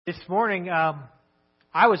This morning,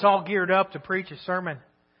 I was all geared up to preach a sermon.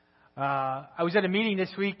 I was at a meeting this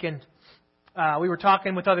week, and we were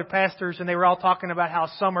talking with other pastors, and they were all talking about how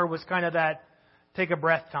summer was kind of that take a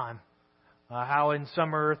breath time. How in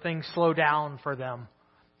summer things slow down for them,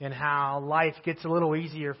 and how life gets a little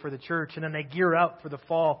easier for the church, and then they gear up for the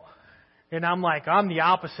fall. And I'm like, I'm the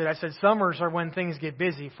opposite. I said, summers are when things get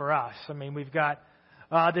busy for us. I mean, we've got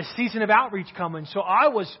this season of outreach coming, so I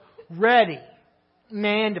was ready.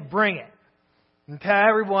 Man, to bring it. And tell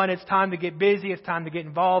everyone it's time to get busy, it's time to get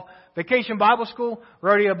involved. Vacation Bible School,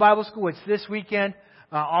 Rodeo Bible School, it's this weekend.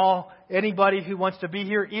 Anybody who wants to be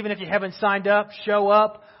here, even if you haven't signed up, show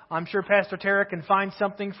up. I'm sure Pastor Tara can find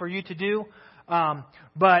something for you to do.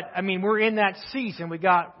 But, I mean, we're in that season. We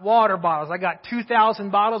got water bottles. I got 2,000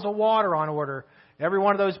 bottles of water on order. Every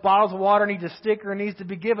one of those bottles of water needs a sticker and needs to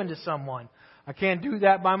be given to someone. I can't do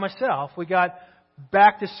that by myself. We got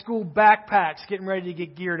back to school backpacks getting ready to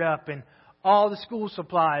get geared up, and all the school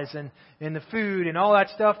supplies and the food and all that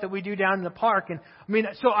stuff that we do down in the park. And I mean,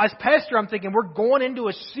 so as pastor, I'm thinking we're going into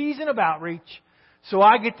a season of outreach. So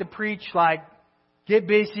I get to preach like, get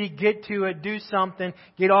busy, get to it, do something,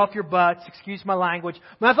 get off your butts, excuse my language.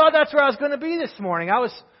 But I thought that's where I was going to be this morning.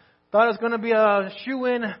 Thought it was going to be a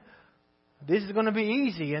shoe-in. This is going to be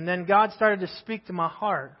easy. And then God started to speak to my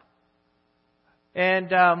heart.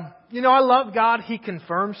 And, I love God. He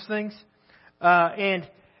confirms things.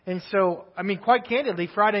 And so, I mean, quite candidly,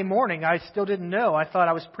 Friday morning, I still didn't know. I thought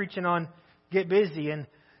I was preaching on get busy.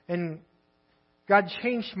 And God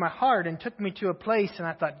changed my heart and took me to a place. And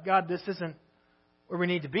I thought, God, this isn't where we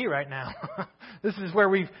need to be right now. This is where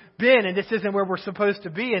we've been, and this isn't where we're supposed to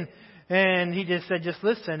be. And He just said, just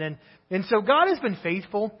listen. And so God has been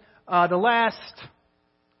faithful. The last,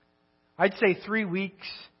 I'd say 3 weeks,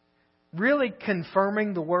 really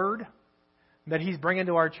confirming the word that He's bringing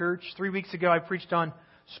to our church. 3 weeks ago, I preached on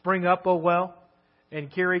Spring Up, Oh Well,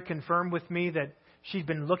 and Carrie confirmed with me that she'd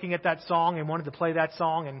been looking at that song and wanted to play that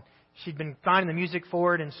song, and she'd been finding the music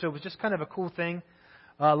for it, and so it was just kind of a cool thing.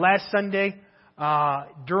 Last Sunday,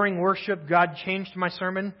 during worship, God changed my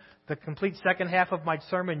sermon. The complete second half of my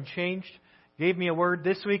sermon changed, gave me a word.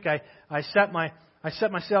 This week, I set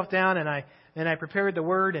myself down and I prepared the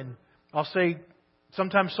word, and I'll say,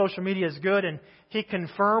 sometimes social media is good, and he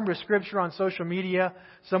confirmed a scripture on social media.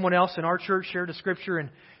 Someone else in our church shared a scripture, and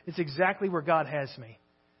it's exactly where God has me.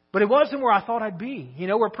 But it wasn't where I thought I'd be.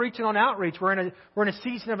 We're preaching on outreach. We're in a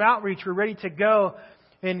season of outreach. We're ready to go,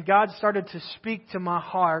 and God started to speak to my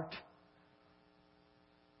heart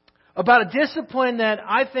about a discipline that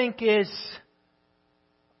I think is,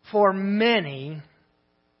 for many,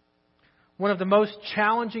 one of the most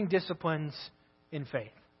challenging disciplines in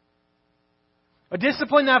faith. A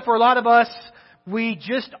discipline that for a lot of us, we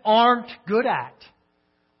just aren't good at.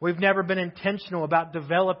 We've never been intentional about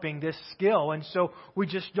developing this skill, and so we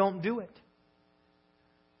just don't do it.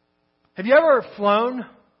 Have you ever flown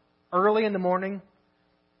early in the morning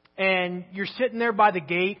and you're sitting there by the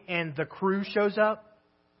gate and the crew shows up?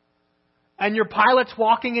 And your pilot's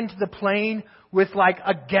walking into the plane with like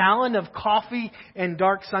a gallon of coffee and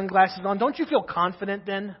dark sunglasses on. Don't you feel confident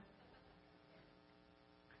then?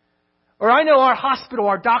 Or I know our hospital,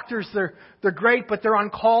 our doctors, they're great, but they're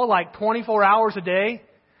on call like 24 hours a day.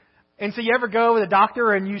 And so you ever go with a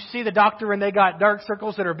doctor and you see the doctor and they got dark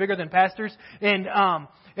circles that are bigger than pastors, and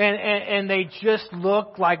they just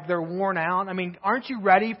look like they're worn out. I mean, aren't you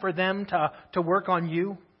ready for them to work on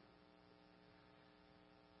you?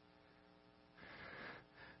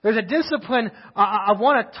 There's a discipline I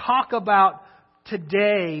want to talk about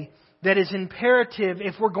today that is imperative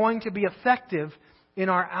if we're going to be effective in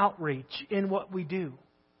our outreach, in what we do.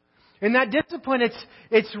 And that discipline,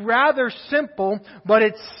 it's rather simple, but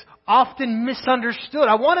it's often misunderstood.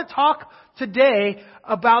 I want to talk today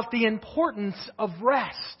about the importance of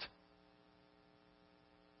rest.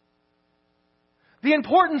 The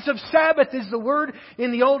importance of Sabbath is the word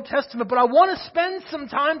in the Old Testament, but I want to spend some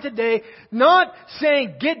time today not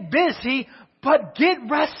saying get busy, but get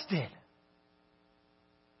rested.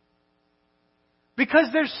 Because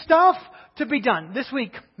there's stuff to be done. This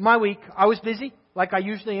week, my week, I was busy, like I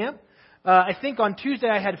usually am. I think on Tuesday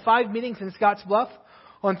I had 5 meetings in Scottsbluff.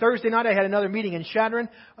 On Thursday night I had another meeting in Chadron.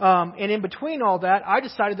 And in between all that, I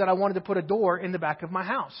decided that I wanted to put a door in the back of my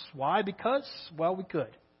house. Why? Because, well, we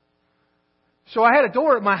could. So I had a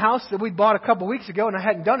door at my house that we bought a couple weeks ago, and I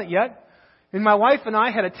hadn't done it yet. And my wife and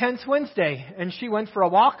I had a tense Wednesday, and she went for a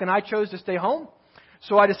walk, and I chose to stay home.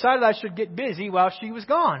 So I decided I should get busy while she was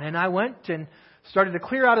gone. And I went and started to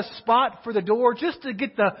clear out a spot for the door just to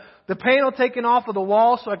get the panel taken off of the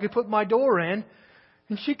wall so I could put my door in.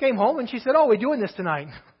 And she came home and she said, "Oh, we're doing this tonight."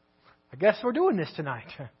 I guess we're doing this tonight.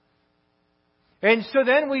 And so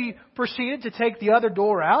then we proceeded to take the other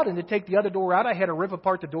door out. And to take the other door out, I had to rip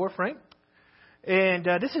apart the door frame. And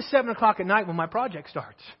this is 7 o'clock at night when my project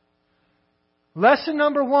starts. Lesson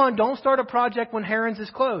number 1, don't start a project when Herons is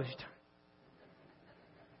closed.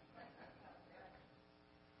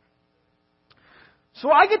 So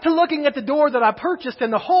I get to looking at the door that I purchased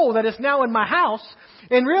and the hole that is now in my house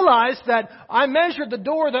and realize that I measured the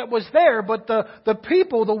door that was there, but the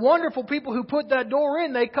people, the wonderful people who put that door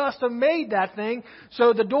in, they custom made that thing.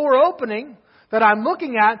 So the door opening that I'm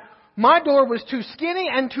looking at, my door was too skinny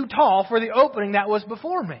and too tall for the opening that was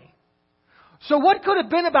before me. So what could have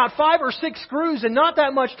been about 5 or 6 screws and not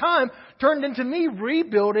that much time turned into me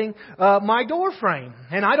rebuilding my door frame.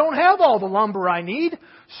 And I don't have all the lumber I need,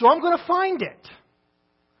 so I'm going to find it.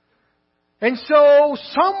 And so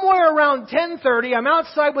somewhere around 10:30, I'm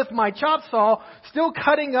outside with my chop saw, still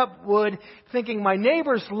cutting up wood, thinking my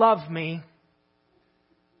neighbors love me.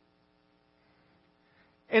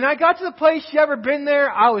 And I got to the place, you ever been there?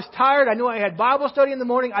 I was tired. I knew I had Bible study in the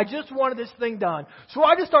morning. I just wanted this thing done. So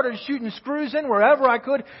I just started shooting screws in wherever I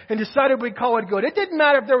could and decided we'd call it good. It didn't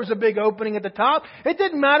matter if there was a big opening at the top. It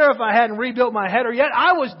didn't matter if I hadn't rebuilt my header yet.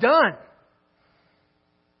 I was done.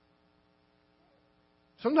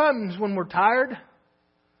 Sometimes when we're tired,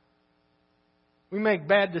 we make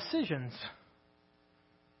bad decisions.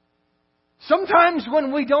 Sometimes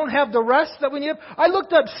when we don't have the rest that we need. I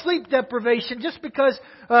looked up sleep deprivation just because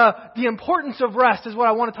the importance of rest is what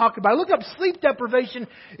I want to talk about. I looked up sleep deprivation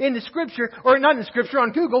in the Scripture, or not in the Scripture,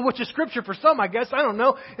 on Google, which is Scripture for some, I guess. I don't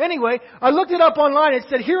know. Anyway, I looked it up online. It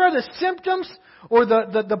said, here are the symptoms or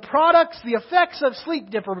the products, the effects of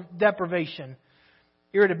sleep deprivation.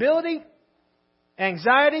 Irritability,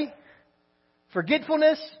 anxiety,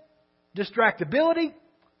 forgetfulness, distractibility,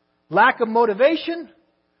 lack of motivation,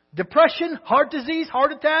 depression, heart disease,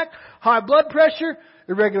 heart attack, high blood pressure,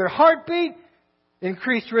 irregular heartbeat,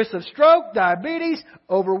 increased risk of stroke, diabetes,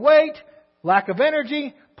 overweight, lack of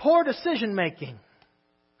energy, poor decision making.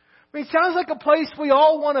 I mean, it sounds like a place we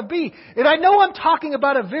all want to be. And I know I'm talking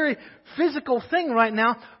about a very physical thing right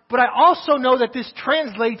now, but I also know that this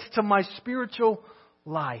translates to my spiritual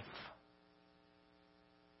life.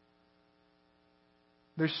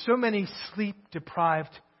 There's so many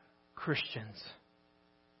sleep-deprived Christians.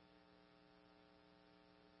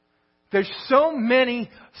 There's so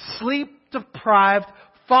many sleep-deprived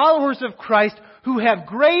followers of Christ who have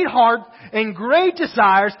great hearts and great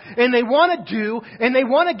desires, and they want to do, and they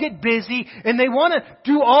want to get busy, and they want to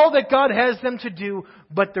do all that God has them to do,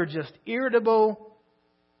 but they're just irritable,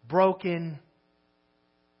 broken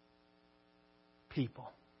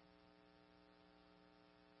people.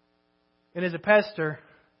 And as a pastor,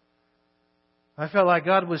 I felt like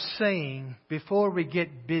God was saying, before we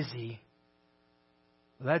get busy,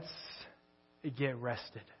 let's get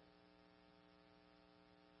rested.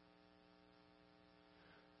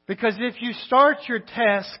 Because if you start your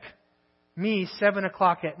task, 7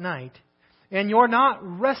 o'clock at night, and you're not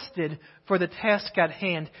rested for the task at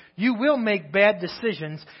hand, you will make bad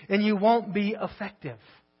decisions and you won't be effective.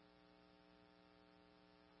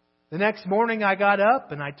 The next morning I got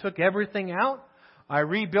up and I took everything out. I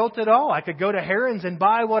rebuilt it all. I could go to Herons and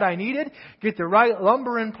buy what I needed, get the right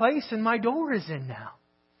lumber in place, and my door is in now.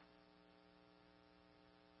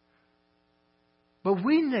 But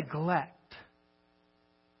we neglect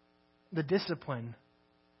the discipline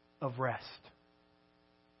of rest.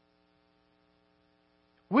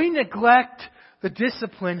 We neglect the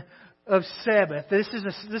discipline of Sabbath. This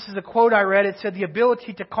is a quote I read. It said, the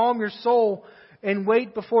ability to calm your soul and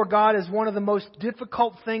wait before God is one of the most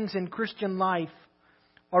difficult things in Christian life.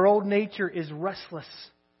 Our old nature is restless.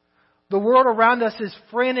 The world around us is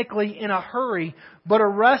frantically in a hurry, but a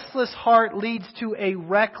restless heart leads to a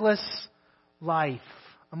reckless life.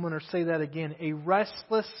 I'm going to say that again. A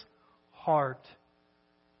restless heart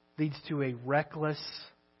leads to a reckless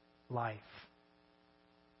life.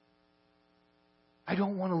 I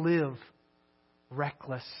don't want to live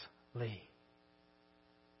recklessly.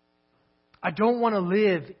 I don't want to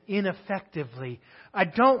live ineffectively. I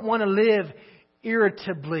don't want to live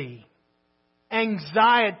irritably,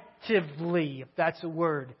 anxietively, if that's a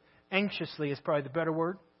word. Anxiously is probably the better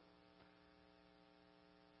word.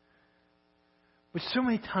 But so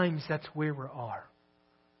many times that's where we are.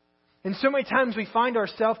 And so many times we find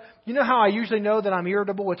ourselves, you know how I usually know that I'm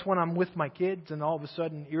irritable? It's when I'm with my kids and all of a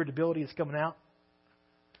sudden irritability is coming out.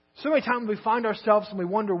 So many times we find ourselves and we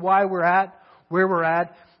wonder why we're at where we're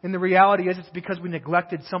at. And the reality is it's because we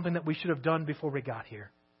neglected something that we should have done before we got here.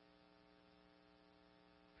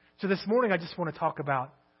 So this morning I just want to talk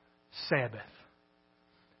about Sabbath,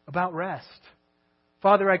 about rest.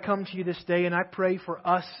 Father, I come to you this day and I pray for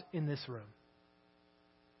us in this room.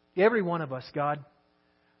 Every one of us, God.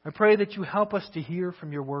 I pray that you help us to hear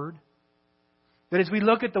from your word. That as we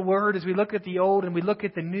look at the Word, as we look at the old and we look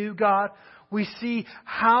at the new, God, we see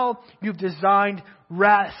how you've designed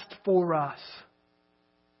rest for us.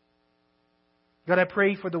 God, I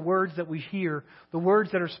pray for the words that we hear, the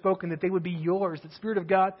words that are spoken, that they would be yours. That Spirit of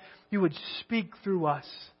God, you would speak through us.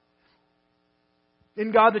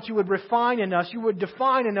 And God, that you would refine in us, you would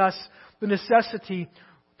define in us the necessity,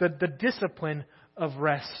 the discipline of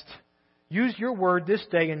rest. Use your word this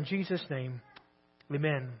day in Jesus' name.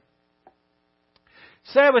 Amen.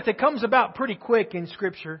 Sabbath, it comes about pretty quick in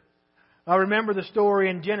Scripture. I remember the story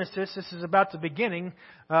in Genesis. This is about the beginning.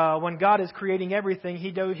 When God is creating everything,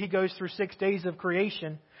 He goes through 6 days of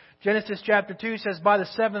creation. Genesis chapter 2 says, by the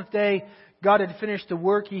seventh day, God had finished the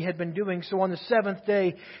work He had been doing. So on the seventh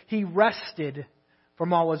day, He rested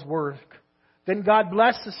from all His work. Then God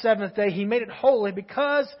blessed the seventh day. He made it holy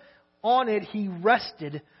because on it He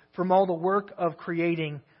rested from all the work of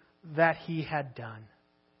creating that He had done.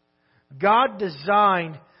 God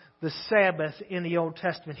designed the Sabbath in the Old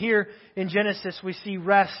Testament. Here in Genesis, we see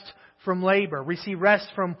rest from labor. We see rest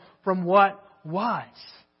from what was.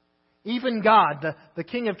 Even God, the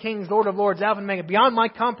King of Kings, Lord of Lords, Alpha and Omega, beyond my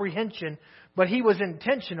comprehension, but He was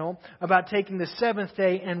intentional about taking the seventh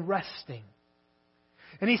day and resting.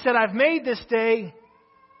 And He said, I've made this day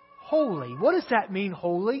holy. What does that mean,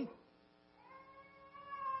 holy?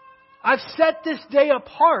 I've set this day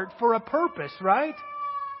apart for a purpose, right?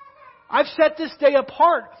 I've set this day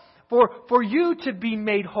apart for you to be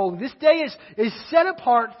made holy. This day is set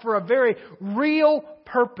apart for a very real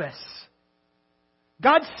purpose.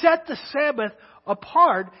 God set the Sabbath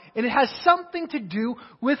apart, and it has something to do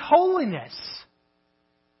with holiness.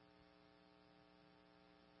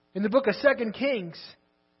 In the book of 2 Kings,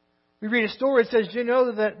 we read a story that says, do you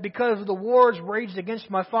know that because of the wars raged against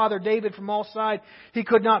my father David from all sides, he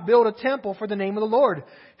could not build a temple for the name of the Lord,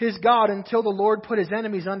 his God, until the Lord put his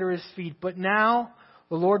enemies under his feet. But now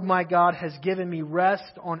the Lord my God has given me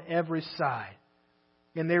rest on every side,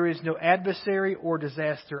 and there is no adversary or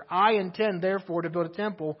disaster. I intend, therefore, to build a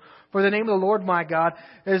temple for the name of the Lord my God,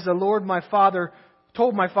 as the Lord my father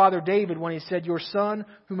told my father David when he said, your son,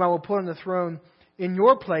 whom I will put on the throne, in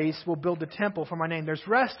your place will build the temple for my name. There's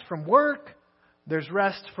rest from work. There's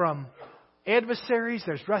rest from adversaries.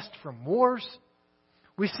 There's rest from wars.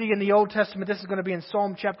 We see in the Old Testament, this is going to be in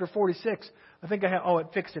Psalm chapter 46. I think it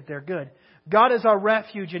fixed it there. Good. God is our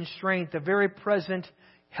refuge and strength, a very present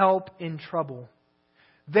help in trouble.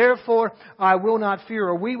 Therefore, I will not fear,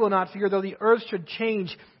 or we will not fear, though the earth should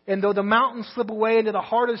change, and though the mountains slip away into the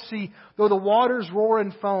heart of the sea, though the waters roar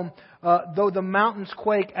and foam, though the mountains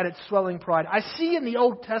quake at its swelling pride. I see in the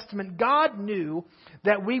Old Testament, God knew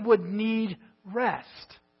that we would need rest.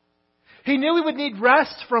 He knew we would need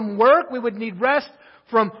rest from work. We would need rest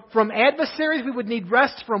from adversaries. We would need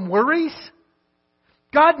rest from worries.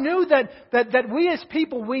 God knew that we as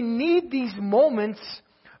people, we need these moments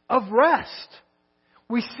of rest.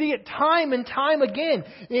 We see it time and time again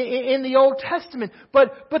in the Old Testament.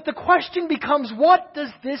 But the question becomes, what does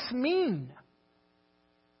this mean?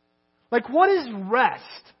 Like, what is rest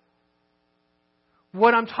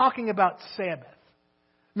when I'm talking about Sabbath?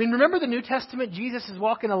 I mean, remember the New Testament? Jesus is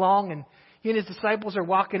walking along and He and His disciples are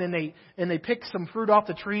walking and they pick some fruit off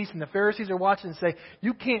the trees, and the Pharisees are watching and say,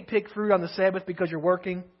 you can't pick fruit on the Sabbath because you're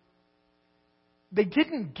working. They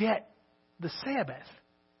didn't get the Sabbath.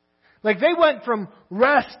 Like, they went from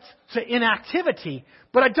rest to inactivity.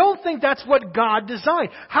 But I don't think that's what God designed.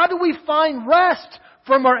 How do we find rest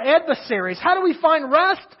from our adversaries? How do we find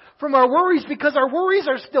rest from our worries? Because our worries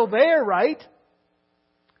are still there, right?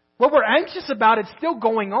 What we're anxious about, it's still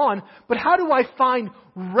going on. But how do I find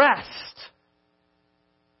rest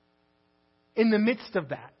in the midst of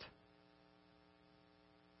that?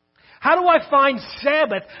 How do I find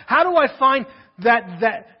Sabbath? How do I find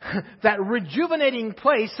that rejuvenating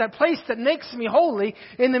place, that place that makes me holy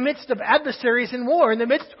in the midst of adversaries and war, in the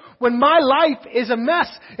midst when my life is a mess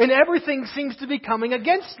and everything seems to be coming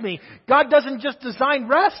against me? God doesn't just design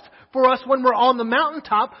rest for us when we're on the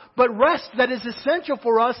mountaintop, but rest that is essential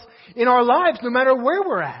for us in our lives no matter where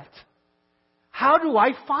we're at. How do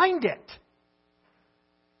I find it?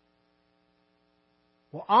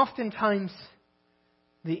 Well, oftentimes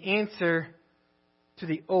the answer to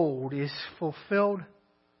the old is fulfilled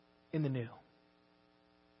in the new.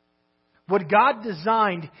 What God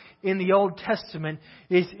designed in the Old Testament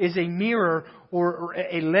is a mirror or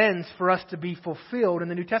a lens for us to be fulfilled in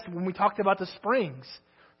the New Testament. When we talked about the springs,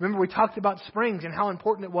 Remember, we talked about springs and how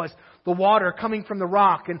important it was. The water coming from the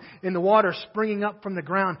rock and the water springing up from the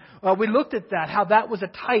ground. We looked at that, how that was a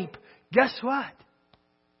type. Guess what?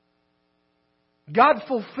 God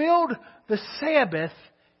fulfilled the Sabbath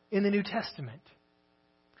in the New Testament.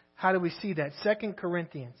 How do we see that?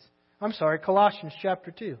 Colossians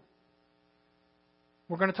chapter 2.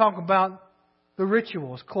 We're going to talk about the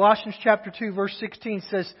rituals. Colossians chapter 2 verse 16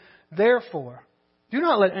 says, "Therefore, do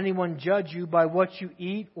not let anyone judge you by what you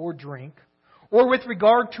eat or drink, or with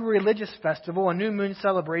regard to a religious festival, a new moon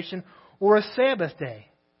celebration, or a Sabbath day.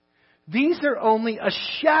 These are only a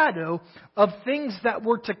shadow of things that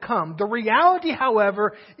were to come. The reality,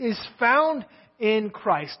 however, is found in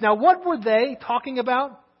Christ." Now, what were they talking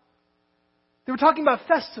about? They were talking about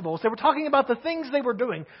festivals. They were talking about the things they were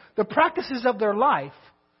doing, the practices of their life.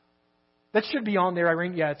 That should be on there,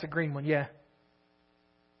 Irene. Yeah, it's a green one, yeah.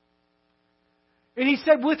 And he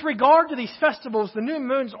said, with regard to these festivals, the new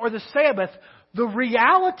moons or the Sabbath, the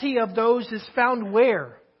reality of those is found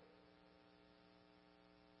where?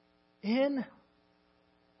 In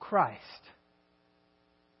Christ.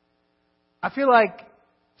 I feel like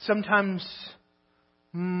sometimes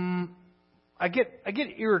I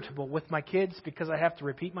get irritable with my kids because I have to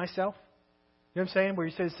repeat myself. You know what I'm saying? Where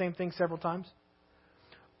you say the same thing several times.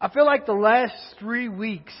 I feel like the last 3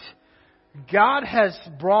 weeks, God has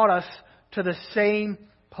brought us to the same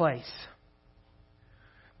place.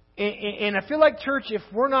 And I feel like, church, if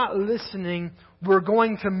we're not listening, we're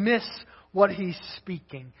going to miss what He's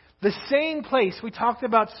speaking. The same place, we talked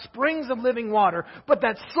about springs of living water, but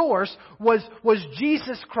that source was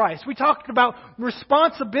Jesus Christ. We talked about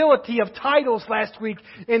responsibility of titles last week,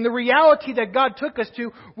 and the reality that God took us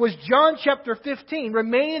to was John chapter 15.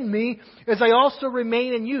 "Remain in me as I also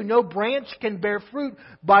remain in you. No branch can bear fruit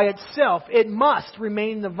by itself. It must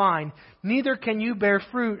remain in the vine. Neither can you bear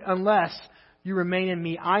fruit unless you remain in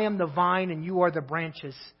me. I am the vine and you are the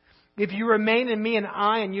branches. If you remain in me and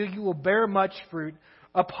I in you, you will bear much fruit.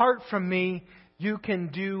 Apart from me, you can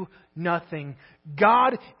do nothing."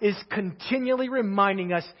 God is continually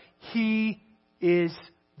reminding us He is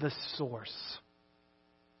the source.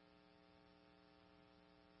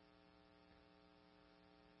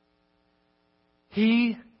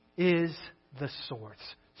 He is the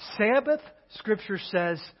source. Sabbath, Scripture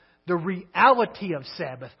says, the reality of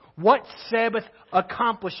Sabbath, what Sabbath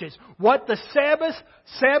accomplishes, what the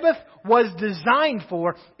Sabbath was designed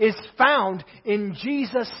for, is found in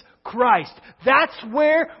Jesus Christ. That's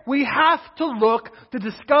where we have to look to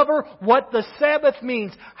discover what the Sabbath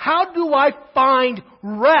means. How do I find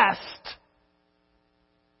rest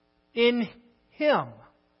in Him?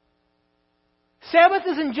 Sabbath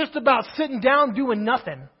isn't just about sitting down doing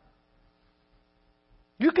nothing.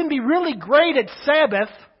 You can be really great at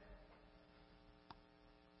Sabbath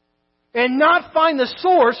and not find the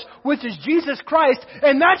source, which is Jesus Christ,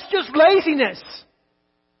 and that's just laziness.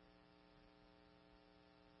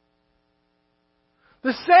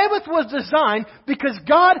 The Sabbath was designed because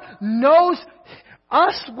God knows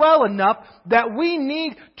us well enough that we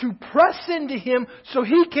need to press into Him so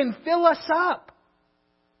He can fill us up.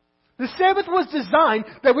 The Sabbath was designed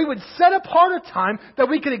that we would set apart a time that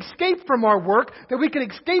we could escape from our work, that we could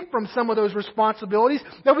escape from some of those responsibilities,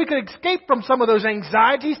 that we could escape from some of those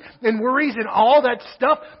anxieties and worries and all that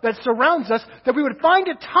stuff that surrounds us, that we would find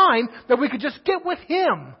a time that we could just get with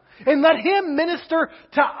Him and let Him minister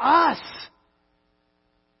to us.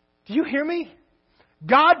 Do you hear me?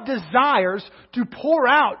 God desires to pour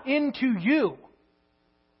out into you.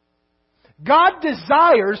 God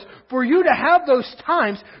desires for you to have those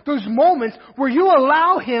times, those moments where you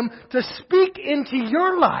allow Him to speak into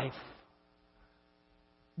your life.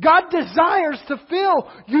 God desires to fill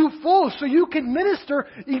you full so you can minister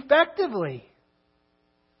effectively.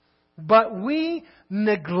 But we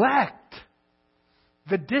neglect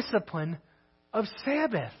the discipline of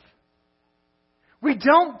Sabbath. We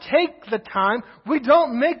don't take the time. We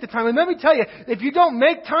don't make the time. And let me tell you, if you don't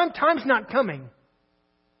make time, time's not coming.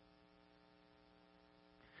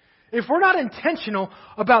 If we're not intentional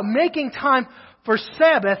about making time for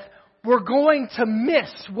Sabbath, we're going to miss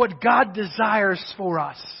what God desires for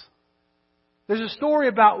us. There's a story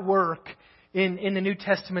about work in the New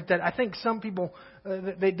Testament that I think some people,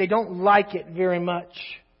 they don't like it very much.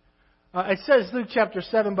 It says Luke chapter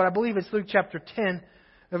 7, but I believe it's Luke chapter 10,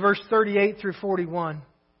 verse 38 through 41.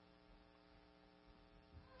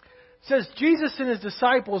 It says, Jesus and His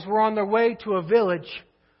disciples were on their way to a village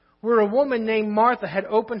where a woman named Martha had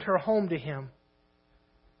opened her home to Him.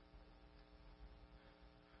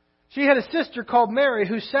 She had a sister called Mary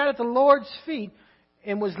who sat at the Lord's feet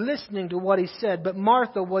and was listening to what He said. But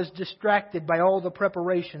Martha was distracted by all the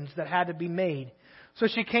preparations that had to be made. So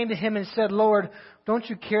she came to him and said, Lord, don't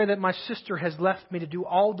you care that my sister has left me to do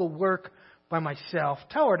all the work by myself?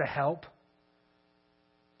 Tell her to help.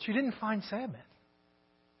 She didn't find Sabbath.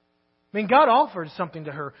 I mean, God offered something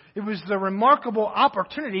to her. It was the remarkable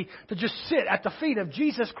opportunity to just sit at the feet of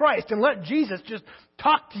Jesus Christ and let Jesus just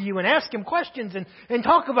talk to you and ask Him questions and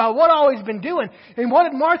talk about what all He's been doing. And what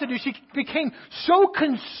did Martha do? She became so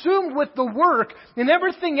consumed with the work and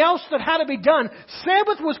everything else that had to be done.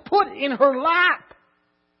 Sabbath was put in her lap.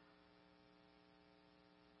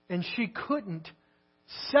 And she couldn't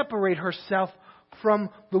separate herself from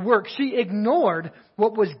the work. She ignored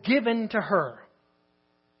what was given to her.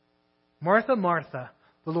 Martha, Martha,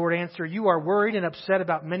 the Lord answered, you are worried and upset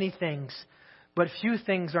about many things, but few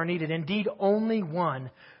things are needed. Indeed, only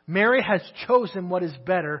one. Mary has chosen what is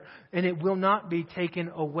better, and it will not be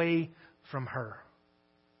taken away from her.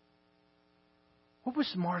 What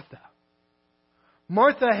was Martha?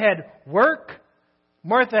 Martha had work.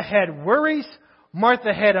 Martha had worries.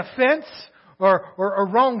 Martha had offense or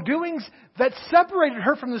wrongdoings that separated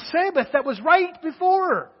her from the Sabbath that was right before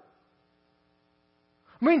her.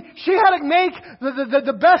 I mean, she had to make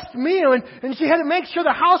the best meal, and she had to make sure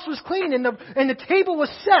the house was clean and the table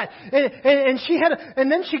was set.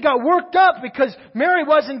 And then she got worked up because Mary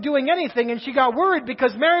wasn't doing anything, and she got worried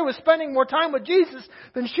because Mary was spending more time with Jesus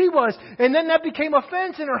than she was. And then that became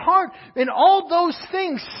offense in her heart, and all those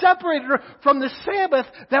things separated her from the Sabbath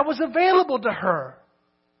that was available to her.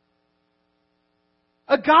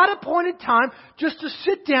 A God-appointed time just to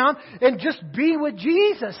sit down and just be with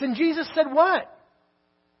Jesus. And Jesus said what?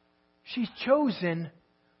 She's chosen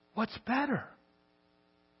what's better.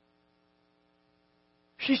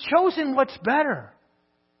 She's chosen what's better.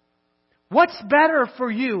 What's better for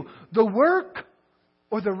you, the work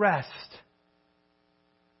or the rest?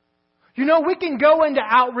 You know, we can go into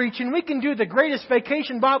outreach and we can do the greatest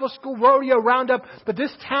vacation Bible school rodeo roundup that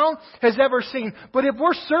this town has ever seen. But if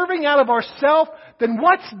we're serving out of ourselves, then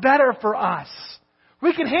what's better for us?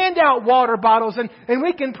 We can hand out water bottles and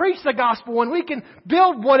we can preach the gospel and we can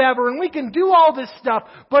build whatever and we can do all this stuff.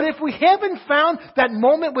 But if we haven't found that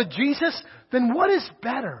moment with Jesus, then what is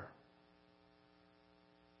better?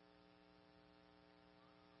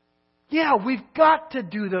 Yeah, we've got to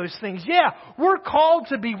do those things. Yeah, we're called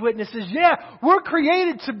to be witnesses. Yeah, we're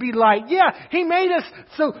created to be light. Yeah, He made us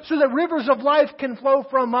so that rivers of life can flow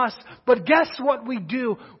from us. But guess what we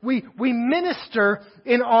do? We minister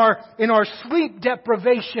in our sleep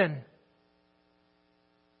deprivation.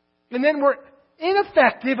 And then we're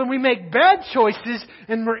ineffective and we make bad choices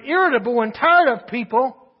and we're irritable and tired of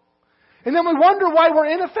people. And then we wonder why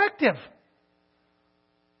we're ineffective.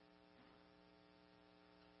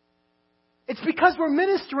 It's because we're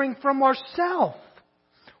ministering from ourselves.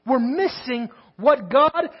 We're missing what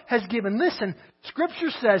God has given. Listen, Scripture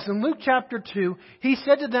says in Luke chapter 2, He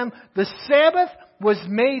said to them, the Sabbath was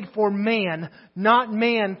made for man, not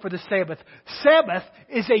man for the Sabbath. Sabbath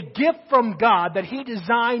is a gift from God that He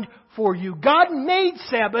designed for you. God made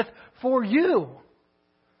Sabbath for you.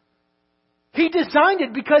 He designed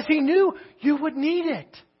it because He knew you would need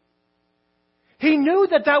it. He knew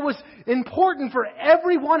that was important for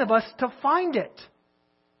every one of us to find it.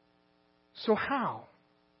 So how?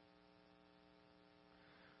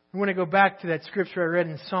 I want to go back to that scripture I read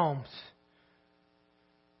in Psalms.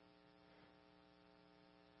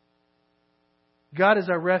 God is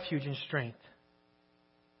our refuge and strength,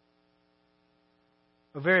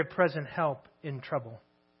 a very present help in trouble.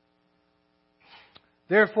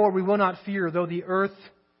 Therefore we will not fear, though the earth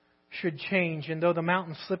should change, and though the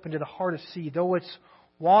mountains slip into the heart of sea, though its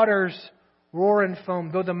waters roar and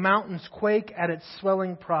foam, though the mountains quake at its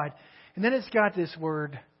swelling pride. And then it's got this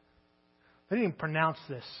word. They didn't even pronounce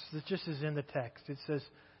this. It just is in the text. It says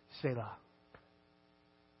Selah.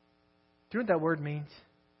 Do you know what that word means?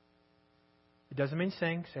 It doesn't mean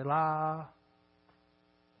sing, Selah.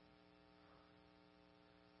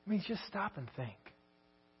 It means just stop and think.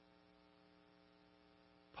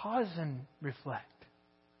 Pause and reflect.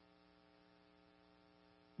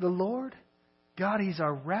 The Lord, God, He's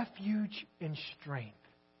our refuge and strength.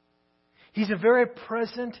 He's a very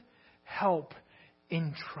present help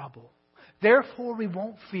in trouble. Therefore, we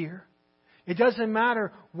won't fear. It doesn't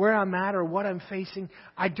matter where I'm at or what I'm facing.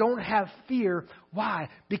 I don't have fear. Why?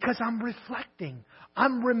 Because I'm reflecting.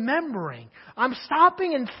 I'm remembering. I'm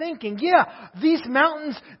stopping and thinking, yeah, these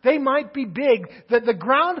mountains, they might be big. The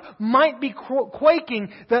ground might be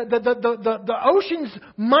quaking. The oceans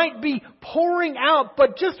might be pouring out.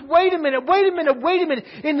 But just wait a minute.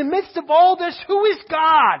 In the midst of all this, who is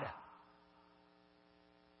God?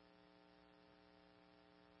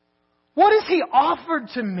 What has He offered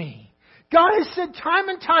to me? God has said time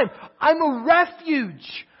and time, I'm a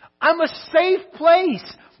refuge. I'm a safe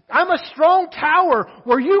place. I'm a strong tower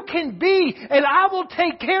where you can be, and I will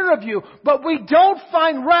take care of you. But we don't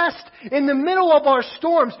find rest in the middle of our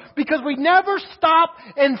storms because we never stop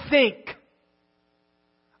and think.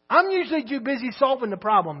 I'm usually too busy solving the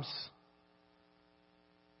problems.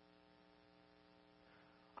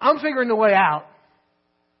 I'm figuring the way out.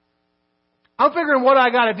 I'm figuring what I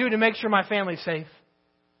got to do to make sure my family's safe.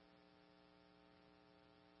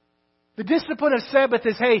 The discipline of Sabbath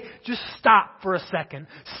is, hey, just stop for a second.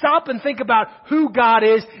 Stop and think about who God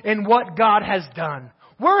is and what God has done.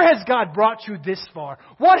 Where has God brought you this far?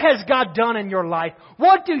 What has God done in your life?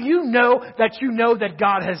 What do you know that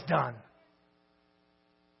God has done?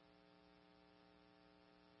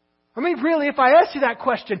 I mean, really, if I ask you that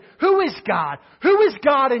question, who is God? Who is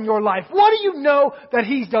God in your life? What do you know that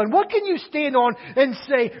He's done? What can you stand on and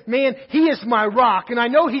say, man, He is my rock, and I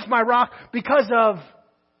know He's my rock because of...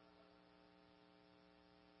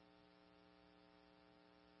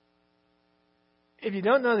 If you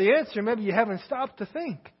don't know the answer, maybe you haven't stopped to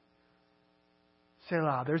think.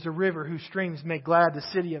 Selah, there's a river whose streams make glad the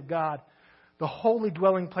city of God, the holy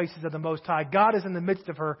dwelling places of the Most High. God is in the midst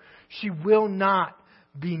of her. She will not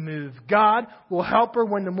be moved. God will help her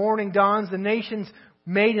when the morning dawns. The nations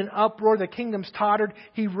made an uproar. The kingdoms tottered.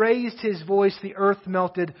 He raised His voice. The earth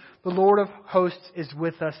melted. The Lord of hosts is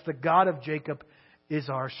with us. The God of Jacob is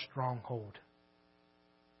our stronghold.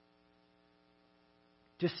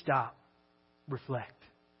 Just stop. Reflect.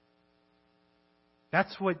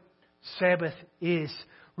 That's what Sabbath is.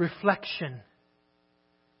 Reflection.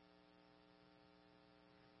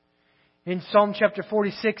 In Psalm chapter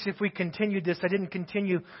 46, if we continued this, I didn't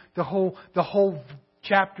continue the whole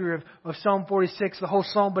chapter of Psalm 46, the whole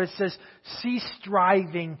psalm, but it says, cease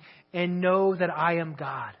striving and know that I am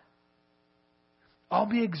God. I'll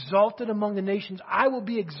be exalted among the nations. I will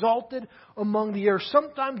be exalted among the earth.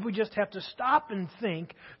 Sometimes we just have to stop and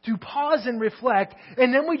think, to pause and reflect,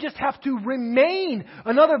 and then we just have to remain.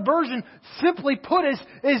 Another version simply put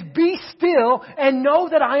is be still and know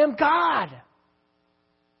that I am God.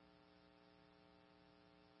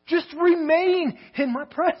 Just remain in my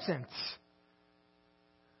presence.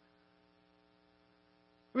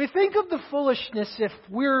 I mean, think of the foolishness if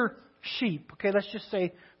we're sheep. Okay, let's just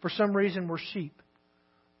say for some reason we're sheep.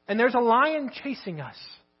 And there's a lion chasing us.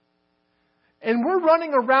 And we're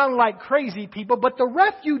running around like crazy people, but the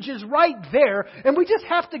refuge is right there, and we just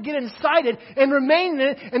have to get inside it and remain in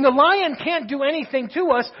it, and the lion can't do anything to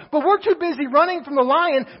us, but we're too busy running from the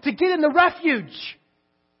lion to get in the refuge.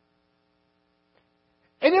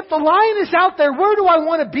 And if the lion is out there, where do I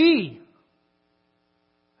want to be?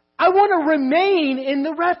 I want to remain in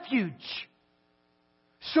the refuge.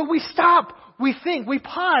 So we stop, we think, we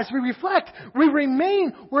pause, we reflect, we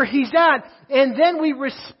remain where He's at, and then we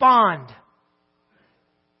respond.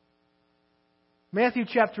 Matthew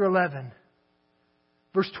chapter 11,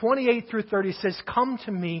 verse 28 through 30 says, come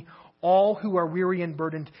to me, all who are weary and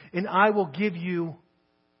burdened, and I will give you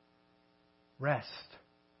rest.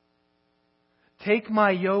 Take my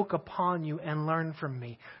yoke upon you and learn from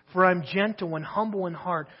me, for I'm gentle and humble in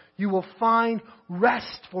heart. You will find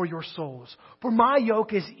rest for your souls. For my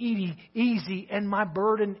yoke is easy and my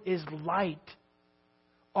burden is light.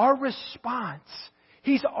 Our response,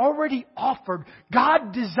 He's already offered.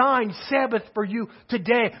 God designed Sabbath for you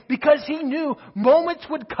today because He knew moments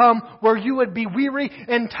would come where you would be weary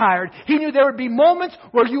and tired. He knew there would be moments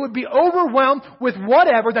where you would be overwhelmed with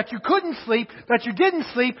whatever, that you couldn't sleep, that you didn't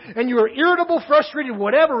sleep, and you were irritable, frustrated,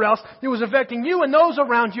 whatever else that was affecting you and those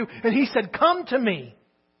around you. And He said, come to me.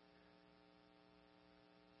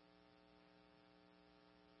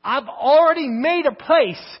 I've already made a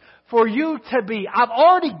place for you to be. I've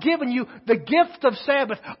already given you the gift of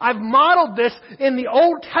Sabbath. I've modeled this in the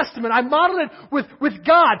Old Testament. I modeled it with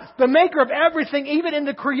God, the maker of everything, even in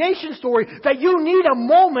the creation story, that you need a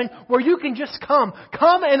moment where you can just come.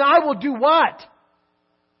 Come and I will do what?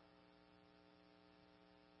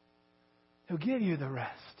 He'll give you the rest.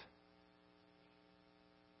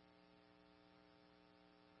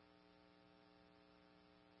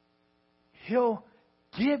 He'll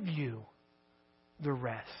give you the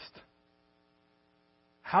rest.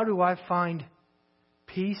 How do I find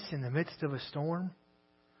peace in the midst of a storm?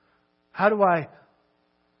 How do I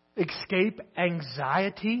escape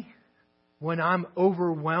anxiety when I'm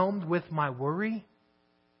overwhelmed with my worry?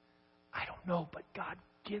 I don't know, but God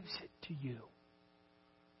gives it to you.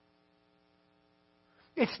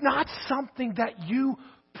 It's not something that you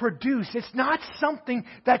produce. It's not something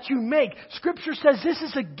that you make. Scripture says this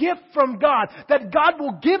is a gift from God, that God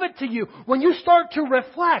will give it to you when you start to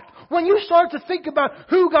reflect, when you start to think about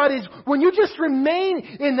who God is, when you just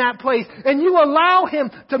remain in that place and you allow Him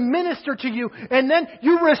to minister to you, and then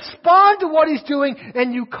you respond to what He's doing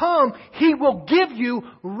and you come, He will give you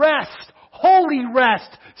rest. Holy rest,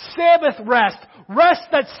 Sabbath rest, rest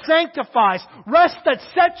that sanctifies, rest that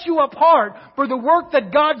sets you apart for the work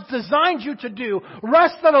that God's designed you to do,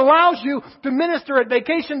 rest that allows you to minister at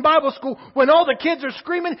Vacation Bible School when all the kids are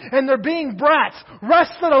screaming and they're being brats,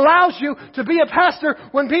 rest that allows you to be a pastor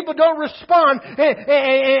when people don't respond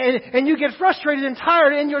and you get frustrated and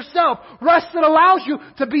tired in yourself, rest that allows you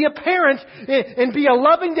to be a parent and be a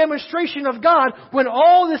loving demonstration of God when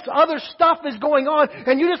all this other stuff is going on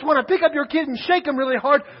and you just want to pick up your kid and shake them really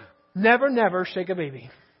hard. Never, never shake a baby.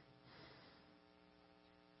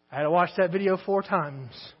 I had to watch that video 4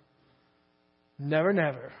 times. Never,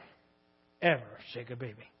 never, ever shake a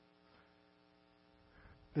baby.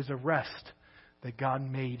 There's a rest that God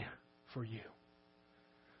made for you.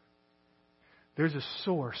 There's a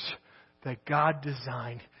source that God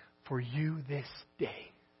designed for you this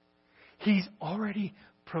day. He's already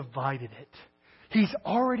provided it. He's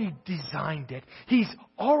already designed it. He's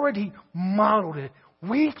already modeled it.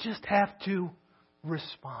 We just have to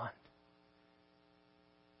respond.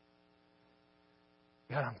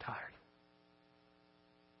 God, I'm tired.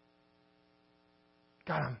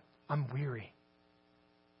 God, I'm weary.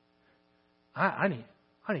 I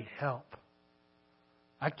need help.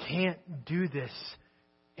 I can't do this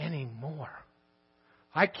anymore.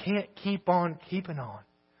 I can't keep on keeping on.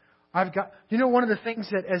 I've got, one of the things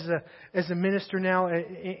that as a minister now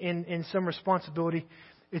in some responsibility,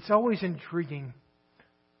 it's always intriguing.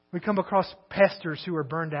 We come across pastors who are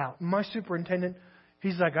burned out. My superintendent,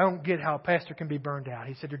 he's like, I don't get how a pastor can be burned out.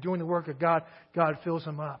 He said, they're doing the work of God. God fills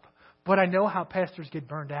them up. But I know how pastors get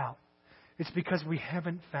burned out. It's because we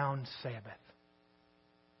haven't found Sabbath.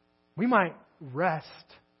 We might rest.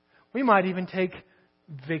 We might even take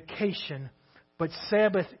vacation. But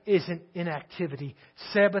Sabbath isn't inactivity.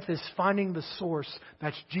 Sabbath is finding the source.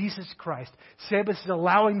 That's Jesus Christ. Sabbath is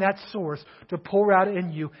allowing that source to pour out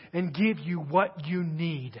in you and give you what you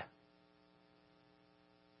need.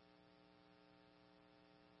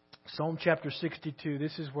 Psalm chapter 62.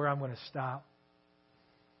 This is where I'm going to stop.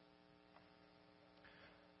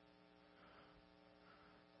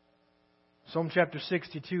 Psalm chapter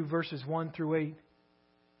 62, verses 1 through 8.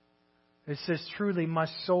 It says, truly my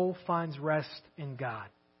soul finds rest in God.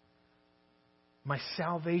 My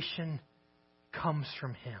salvation comes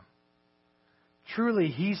from Him. Truly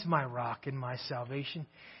He's my rock and my salvation.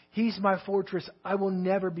 He's my fortress. I will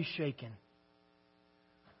never be shaken.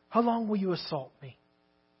 How long will you assault me?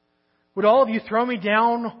 Would all of you throw me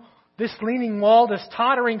down this leaning wall, this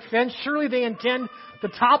tottering fence? Surely they intend to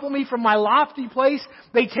topple me from my lofty place.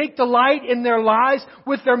 They take delight in their lies.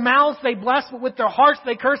 With their mouths they bless, but with their hearts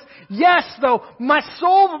they curse. Yes, though, my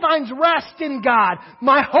soul finds rest in God.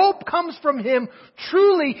 My hope comes from Him.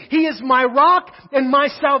 Truly, He is my rock and my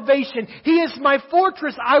salvation. He is my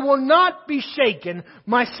fortress. I will not be shaken.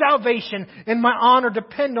 My salvation and my honor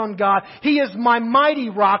depend on God. He is my mighty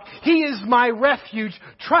rock. He is my refuge.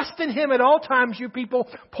 Trust in Him at all times, you people.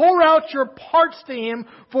 Pour out your hearts to Him,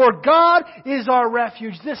 for God is our refuge.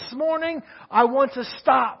 This morning, I want to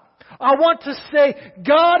stop. I want to say,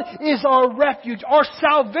 God is our refuge. Our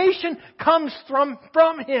salvation comes from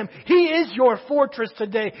Him. He is your fortress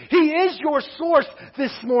today. He is your source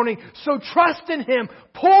this morning. So trust in Him.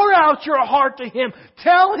 Pour out your heart to Him.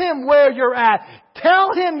 Tell Him where you're at.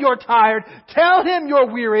 Tell Him you're tired. Tell Him you're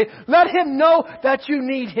weary. Let Him know that you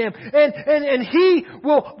need Him. And He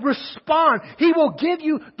will respond. He will give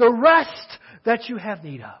you the rest that you have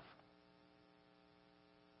need of.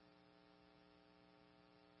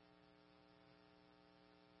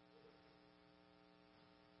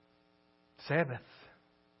 Sabbath.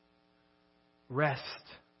 Rest.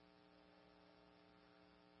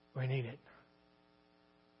 We need it.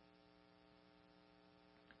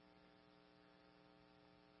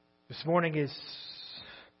 This morning, as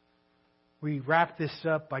we wrap this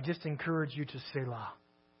up, I just encourage you to Selah.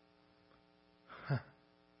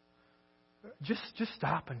 Just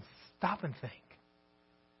stop and think.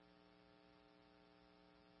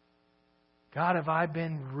 God, have I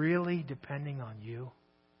been really depending on You?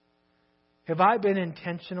 Have I been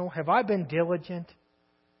intentional? Have I been diligent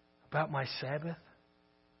about my Sabbath?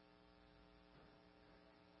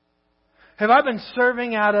 Have I been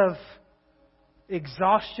serving out of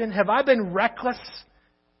exhaustion? Have I been reckless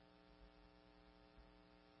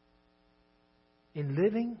in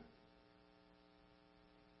living?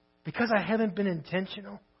 Because I haven't been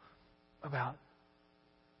intentional about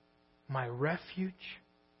my refuge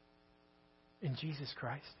in Jesus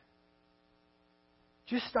Christ?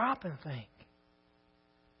 Just stop and think.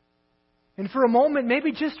 And for a moment,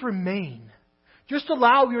 maybe just remain. Just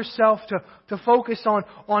allow yourself to focus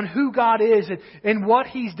on who God is and what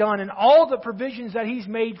He's done and all the provisions that He's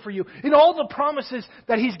made for you and all the promises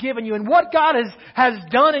that He's given you and what God has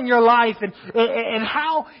done in your life and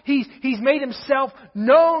how He's made Himself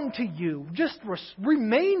known to you. Just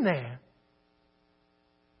remain there.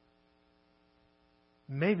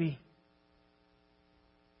 Maybe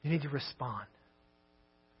you need to respond.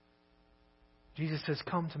 Jesus says,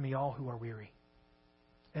 "Come to me, all who are weary,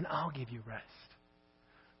 and I'll give you rest."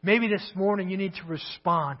 Maybe this morning you need to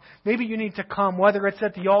respond. Maybe you need to come, whether it's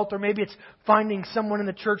at the altar, maybe it's finding someone in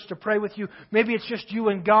the church to pray with you, maybe it's just you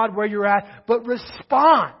and God where you're at, but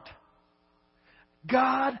respond.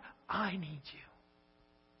 God, I need you.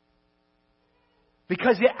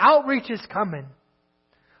 Because the outreach is coming.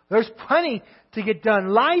 There's plenty to get done.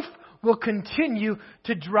 Life will continue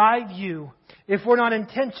to drive you if we're not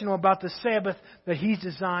intentional about the Sabbath that He's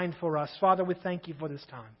designed for us. Father, we thank you for this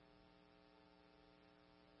time.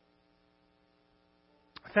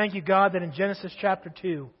 Thank you, God, that in Genesis chapter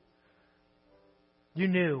 2, you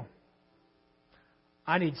knew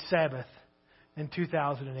I need Sabbath in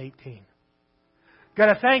 2018. God,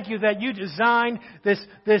 I thank you that you designed this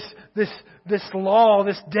law,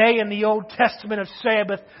 this day in the Old Testament of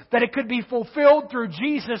Sabbath, that it could be fulfilled through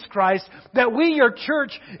Jesus Christ, that we, your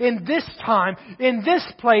church, in this time, in this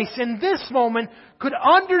place, in this moment, could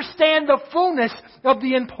understand the fullness of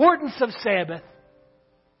the importance of Sabbath.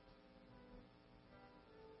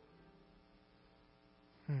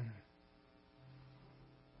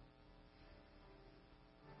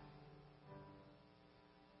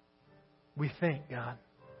 We think, God.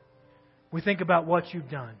 We think about what you've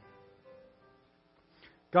done.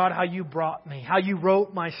 God, how you brought me, how you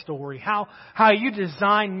wrote my story, how you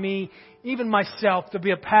designed me, even myself, to be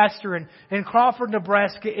a pastor in Crawford,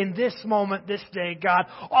 Nebraska in this moment, this day, God.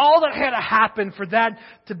 All that had to happen for that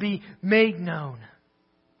to be made known.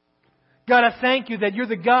 God, I thank you that you're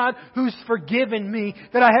the God who's forgiven me,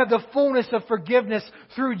 that I have the fullness of forgiveness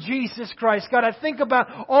through Jesus Christ. God, I think about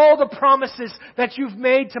all the promises that you've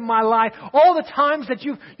made to my life, all the times that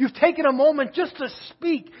you've taken a moment just to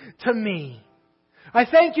speak to me. I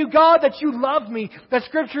thank you, God, that you love me, that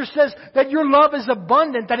Scripture says that your love is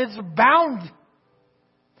abundant, that it's abound.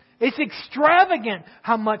 It's extravagant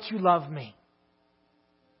how much you love me.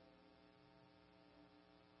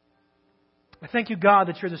 I thank you, God,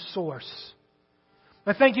 that you're the source.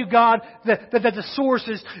 I thank you, God, that the source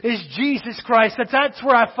is Jesus Christ, that's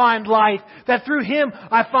where I find life, that through Him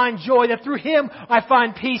I find joy, that through Him I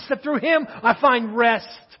find peace, that through Him I find rest.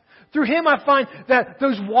 Through Him I find that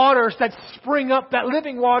those waters that spring up, that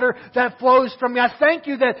living water that flows from me. I thank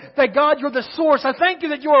you that God, you're the source. I thank you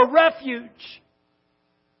that you're a refuge.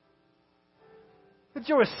 That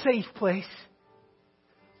you're a safe place.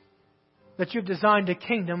 That you've designed a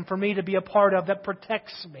kingdom for me to be a part of that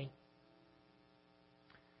protects me.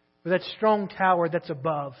 With that strong tower that's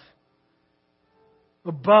above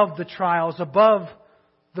the trials, above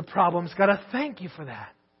the problems. God, I thank you for that.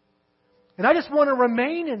 And I just want to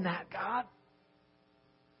remain in that, God.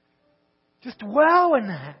 Just dwell in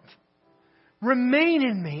that. Remain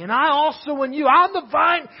in me. And I also in you. I'm the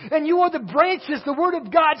vine and you are the branches, the Word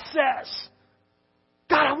of God says.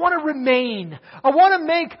 God, I want to remain. I want to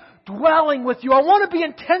make dwelling with you. I want to be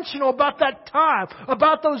intentional about that time,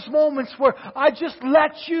 about those moments where I just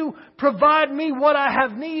let you provide me what I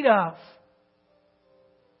have need of.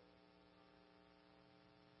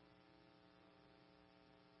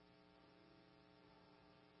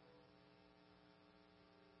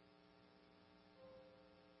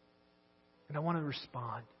 And I want to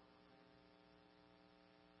respond.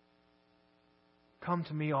 Come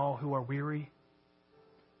to me, all who are weary.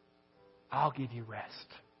 I'll give you rest.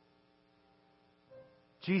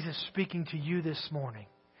 Jesus speaking to you this morning,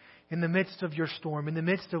 in the midst of your storm, in the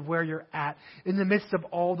midst of where you're at, in the midst of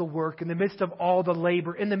all the work, in the midst of all the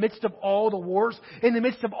labor, in the midst of all the wars, in the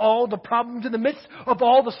midst of all the problems, in the midst of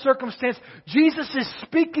all the circumstance. Jesus is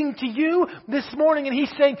speaking to you this morning and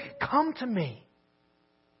He's saying, come to me.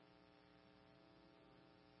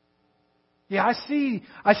 Yeah, I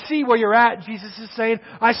see where you're at, Jesus is saying.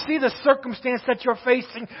 I see the circumstance that you're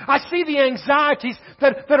facing. I see the anxieties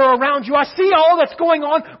that are around you. I see all that's going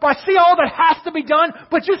on, but I see all that has to be done,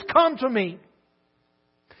 but just come to me.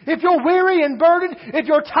 If you're weary and burdened, if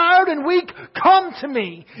you're tired and weak, come to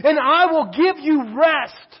me, and I will give you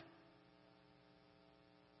rest.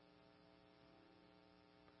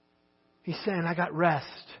 He's saying, I got rest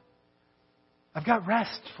I've got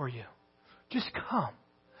rest for you. Just come.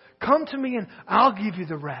 Come to me and I'll give you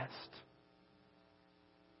the rest.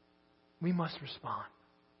 We must respond.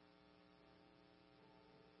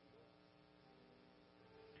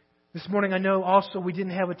 This morning I know also we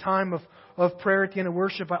didn't have a time of prayer at the end of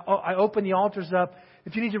worship. I opened the altars up.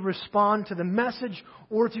 If you need to respond to the message,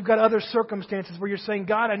 or if you've got other circumstances where you're saying,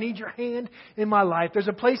 God, I need your hand in my life. There's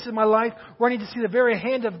a place in my life where I need to see the very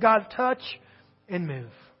hand of God touch and move.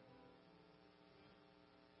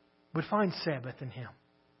 But find Sabbath in Him.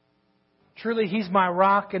 Truly, He's my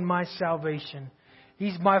rock and my salvation.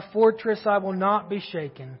 He's my fortress, I will not be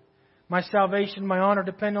shaken. My salvation, my honor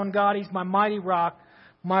depend on God. He's my mighty rock,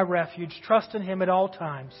 my refuge. Trust in Him at all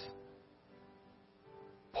times.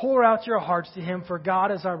 Pour out your hearts to Him, for God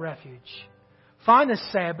is our refuge. Find the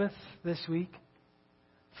Sabbath this week.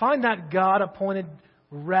 Find that God-appointed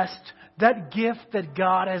rest, that gift that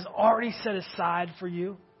God has already set aside for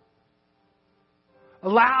you.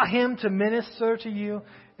 Allow Him to minister to you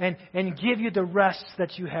and give you the rest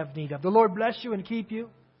that you have need of. The Lord bless you and keep you.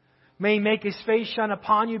 May He make His face shine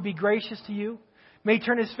upon you, be gracious to you. May He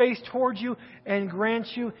turn His face towards you and grant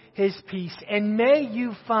you His peace. And may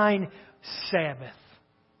you find Sabbath.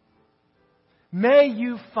 May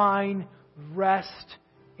you find rest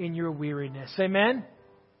in your weariness. Amen?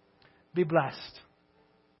 Be blessed.